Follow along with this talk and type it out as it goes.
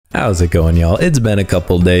How's it going, y'all? It's been a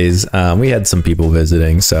couple days. We had some people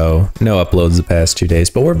visiting, so no uploads the past 2 days,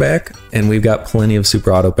 but we're back and we've got plenty of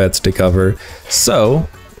SuperAutoPets to cover. So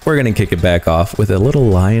we're gonna kick it back off with a little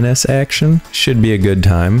Lioness action. Should be a good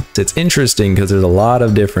time. It's interesting because there's a lot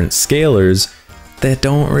of different scalers that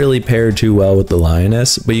don't really pair too well with the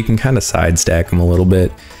Lioness, but you can kind of side stack them a little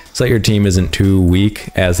bit so that your team isn't too weak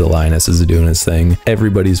as the Lioness is doing its thing.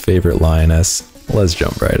 Everybody's favorite Lioness. Let's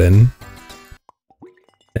jump right in.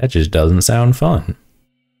 That just doesn't sound fun.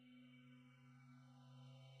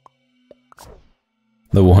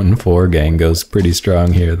 The 1-4 gang goes pretty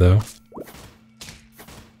strong here, though.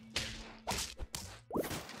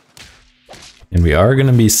 And we are going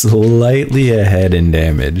to be slightly ahead in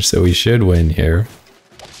damage, so we should win here.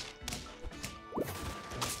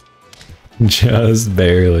 Just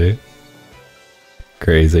barely.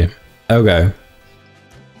 Crazy. Okay.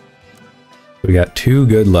 We got 2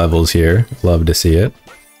 good levels here. Love to see it.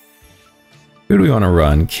 Who do we want to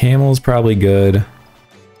run? Camel's probably good.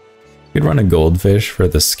 We could run a goldfish for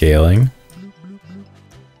the scaling.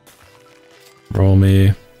 Roll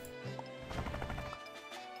me.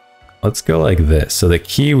 Let's go like this. So the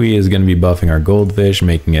kiwi is going to be buffing our goldfish,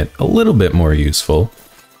 making it a little bit more useful.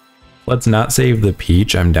 Let's not save the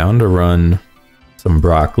peach. I'm down to run some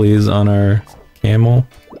broccolis on our camel.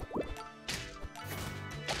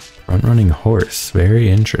 Front running horse. Very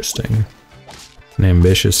interesting. An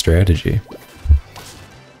ambitious strategy.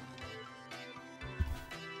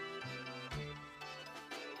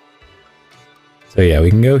 So yeah, we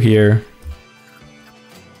can go here,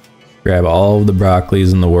 grab all of the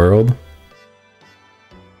broccolis in the world,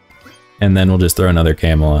 and then we'll just throw another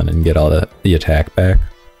camel on and get all the attack back.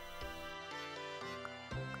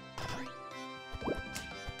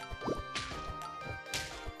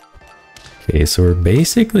 Okay, so we're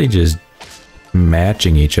basically just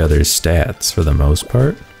matching each other's stats for the most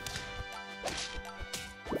part.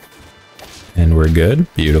 And we're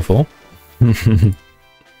good. Beautiful.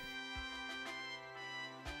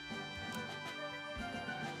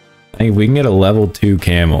 I think if we can get a level 2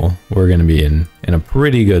 camel, we're going to be in a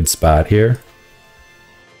pretty good spot here.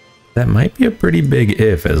 That might be a pretty big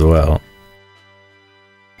if as well.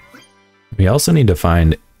 We also need to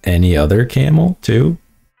find any other camel too.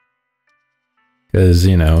 Because,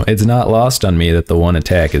 you know, it's not lost on me that the one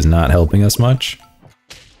attack is not helping us much.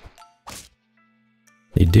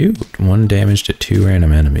 They do 1 damage to 2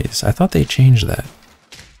 random enemies. I thought they changed that.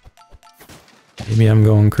 Maybe I'm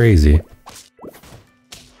going crazy.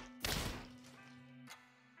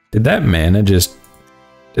 Did that mana just...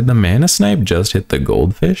 Did the mana snipe just hit the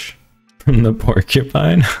goldfish from the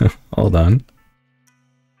porcupine? Hold on.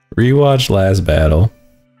 Rewatch last battle.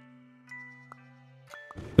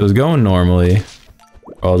 It was going normally.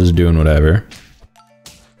 All just doing whatever.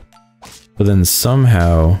 But then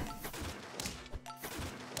somehow...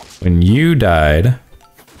 When you died...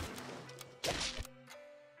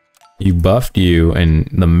 You buffed you and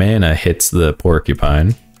the mana hits the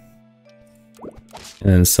porcupine.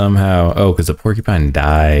 And then somehow, oh, because the porcupine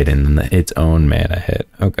died and then its own mana hit.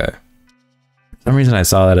 Okay. For some reason I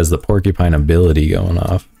saw that as the porcupine ability going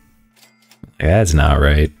off. Like, that's not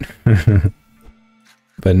right.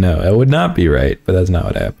 But no, it would not be right, but that's not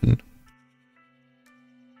what happened.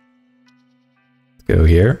 Let's go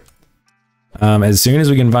here. As soon as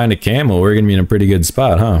we can find a camel, we're going to be in a pretty good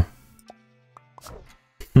spot, huh?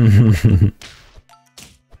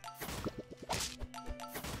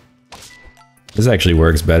 This actually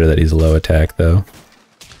works better that he's low attack, though.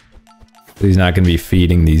 He's not going to be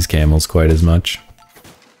feeding these camels quite as much.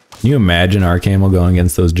 Can you imagine our camel going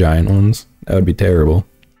against those giant ones? That would be terrible.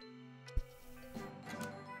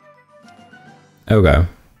 Okay.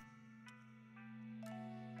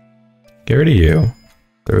 Get rid of you.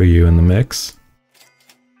 Throw you in the mix.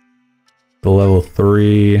 The level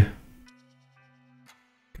 3.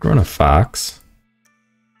 Could run a fox.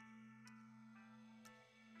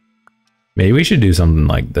 Maybe we should do something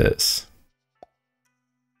like this.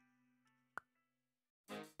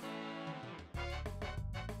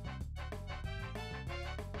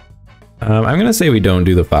 I'm gonna say we don't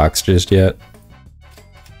do the fox just yet.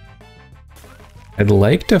 I'd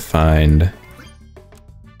like to find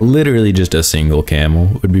literally just a single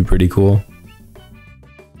camel would be pretty cool.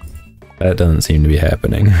 That doesn't seem to be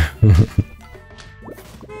happening.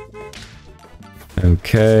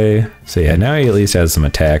 Okay, so yeah, now he at least has some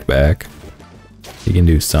attack back. He can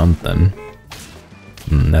do something.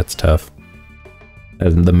 That's tough.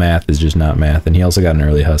 The math is just not math, and he also got an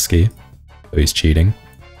early husky, so he's cheating.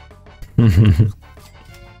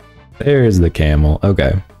 There's the camel.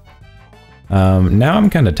 Okay. Now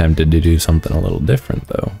I'm kind of tempted to do something a little different,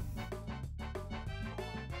 though.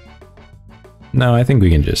 No, I think we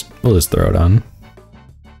can we'll just throw it on.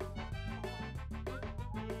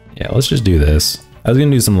 Yeah, let's just do this. I was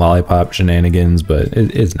gonna do some lollipop shenanigans, but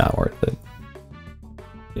it's not worth it.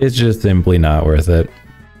 It's just simply not worth it.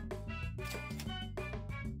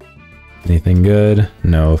 Anything good?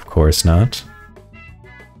 No, of course not.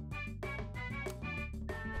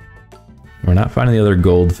 We're not finding the other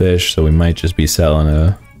goldfish, so we might just be selling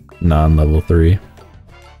a non-level 3.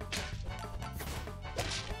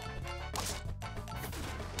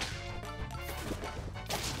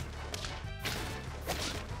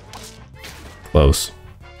 Close.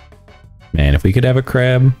 Man, if we could have a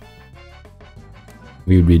crab,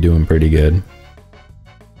 we would be doing pretty good.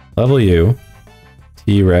 Level U.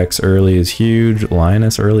 T-Rex early is huge.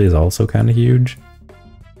 Lioness early is also kind of huge.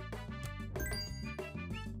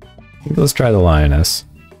 Let's try the Lioness.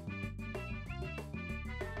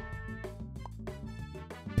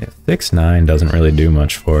 Yeah, 6-9 doesn't really do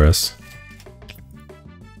much for us.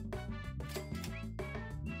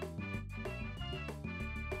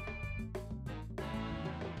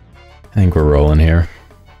 I think we're rolling here.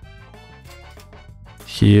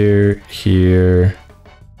 Here.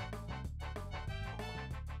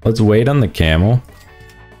 Let's wait on the camel.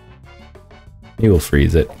 He will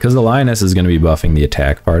freeze it, because the Lioness is going to be buffing the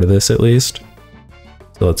attack part of this at least.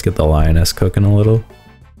 So let's get the Lioness cooking a little.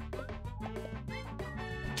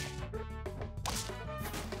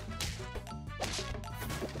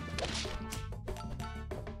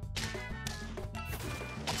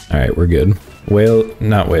 Alright, we're good.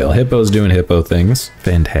 Not whale. Hippo's doing hippo things.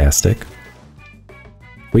 Fantastic.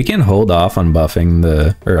 We can hold off on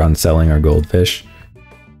buffing or on selling our goldfish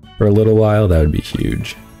for a little while. That would be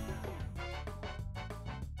huge.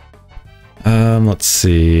 Let's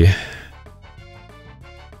see.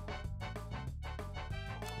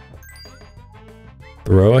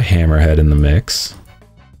 Throw a hammerhead in the mix.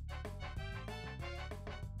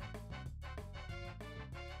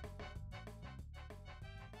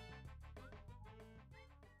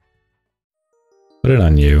 Put it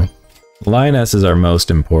on you. Lioness is our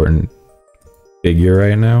most important figure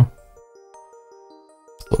right now.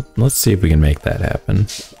 Let's see if we can make that happen.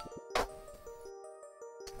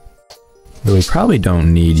 Though we probably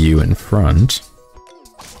don't need you in front.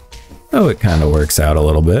 Oh, it kind of works out a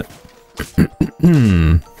little bit.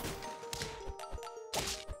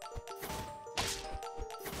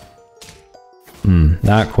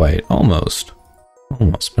 Not quite. Almost.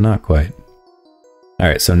 Almost, but not quite.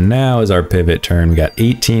 Alright, so now is our pivot turn. We got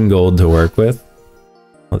 18 gold to work with.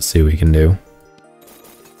 Let's see what we can do.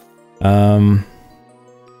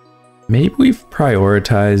 Maybe we've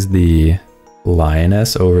prioritized the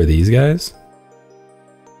Lioness over these guys.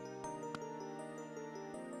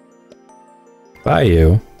 Bye,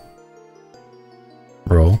 you.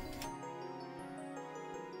 Roll.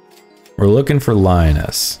 We're looking for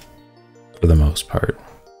Lioness for the most part.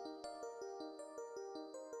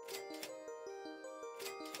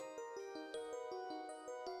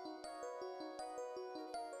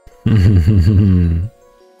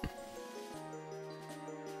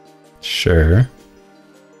 Sure.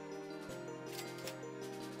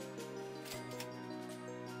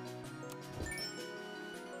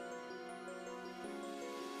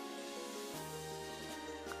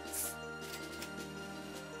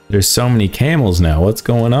 There's so many camels now. What's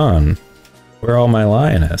going on? Where are all my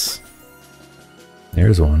Lioness?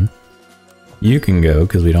 There's one. You can go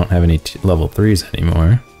because we don't have any level 3s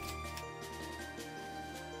anymore.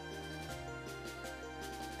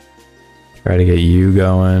 Try to get you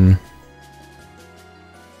going.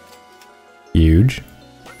 Huge.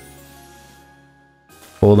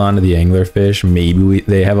 Hold on to the anglerfish. Maybe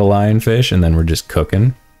they have a lionfish and then we're just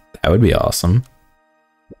cooking. That would be awesome.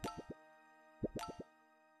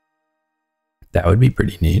 That would be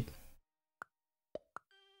pretty neat.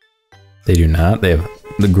 They do not. They have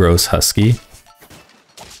the gross husky.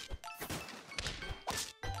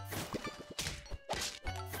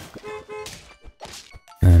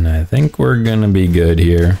 And I think we're gonna be good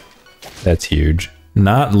here. That's huge.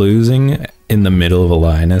 Not losing in the middle of a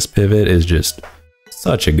Lioness pivot is just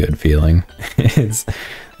such a good feeling.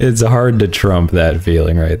 It's hard to trump that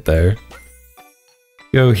feeling right there.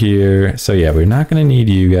 Go here. So yeah, we're not gonna need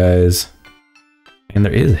you guys. And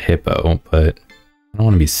there is hippo, but I don't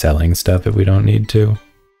want to be selling stuff if we don't need to.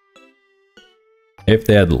 If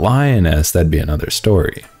they had Lioness, that'd be another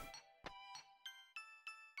story.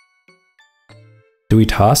 Do we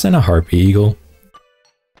toss in a harpy eagle?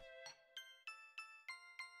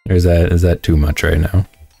 Or is that too much right now?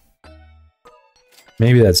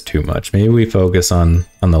 Maybe that's too much. Maybe we focus on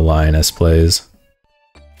the Lioness plays.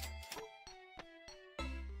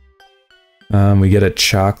 We get a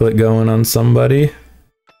chocolate going on somebody.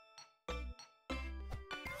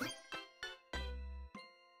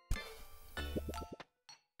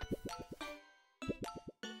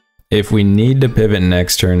 If we need to pivot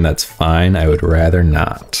next turn, that's fine. I would rather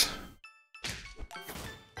not.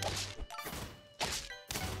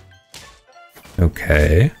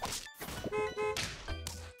 Okay.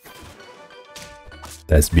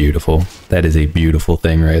 That's beautiful. That is a beautiful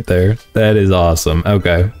thing right there. That is awesome.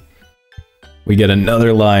 Okay. We get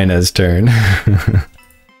another Lioness turn.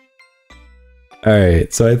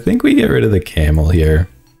 Alright, so I think we get rid of the camel here.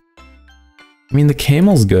 I mean, the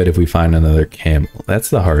camel's good if we find another camel. That's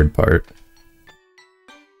the hard part.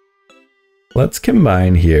 Let's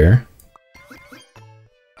combine here.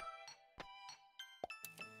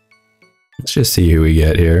 Let's just see who we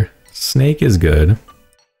get here. Snake is good.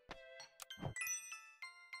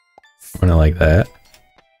 Kinda like that.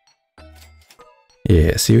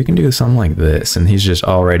 Yeah, see, we can do something like this, and he's just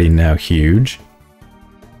already now huge.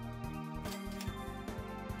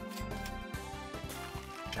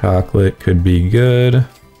 Chocolate could be good.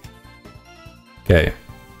 Okay.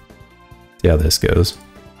 See how this goes.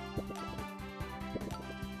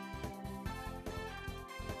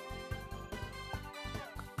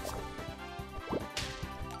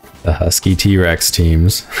 The Husky T-Rex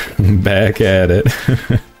teams. Back at it.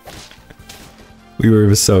 We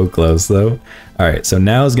were so close though. Alright, so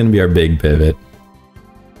now is going to be our big pivot.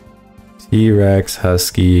 T-Rex,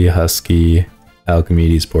 Husky, Husky,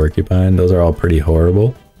 Alchemedes, Porcupine. Those are all pretty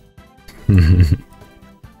horrible.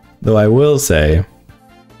 Though I will say,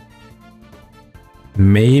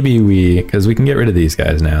 maybe because we can get rid of these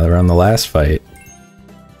guys now. They're on the last fight.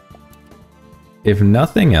 If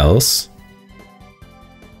nothing else,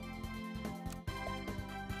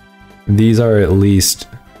 these are at least,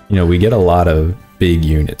 you know, we get a lot of big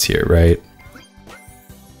units here, right?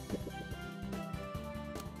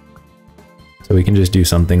 So we can just do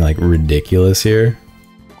something like ridiculous here.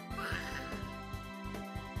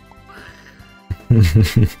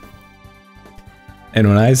 And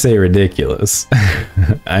when I say ridiculous,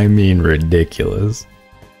 I mean ridiculous.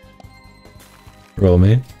 Roll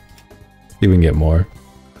me. See if we can get more.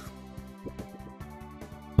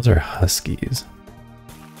 Those are Huskies.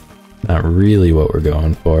 Not really what we're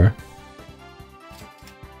going for.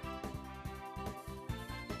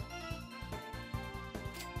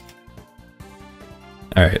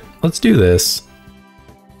 Alright, let's do this.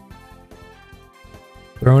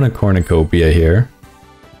 Throw in a cornucopia here.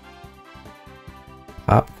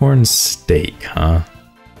 Popcorn steak, huh?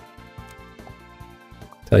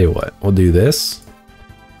 Tell you what, we'll do this.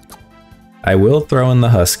 I will throw in the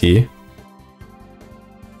Husky.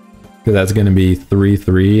 Because that's going to be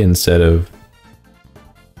 3-3 instead of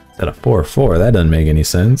 4-4. That doesn't make any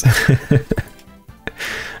sense.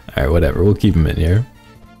 Alright, whatever. We'll keep him in here.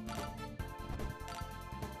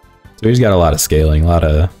 So he's got a lot of scaling, a lot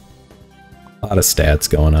of stats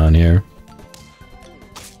going on here.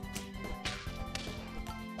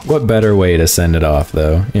 What better way to send it off,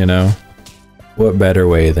 though, you know? What better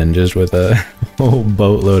way than just with a whole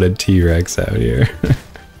boatload of T-Rex out here?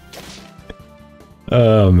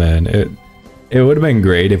 Oh man, it would have been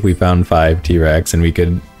great if we found 5 T-Rex and we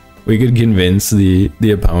could convince the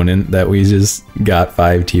opponent that we just got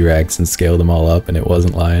 5 T-Rex and scaled them all up and it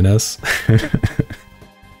wasn't Lioness.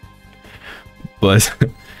 But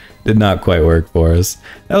did not quite work for us.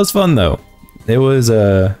 That was fun though. It was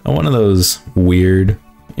one of those weird,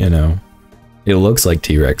 you know, it looks like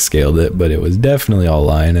T-Rex scaled it, but it was definitely all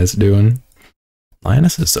Lioness doing.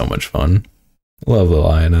 Lioness is so much fun. Love the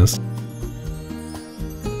Lioness.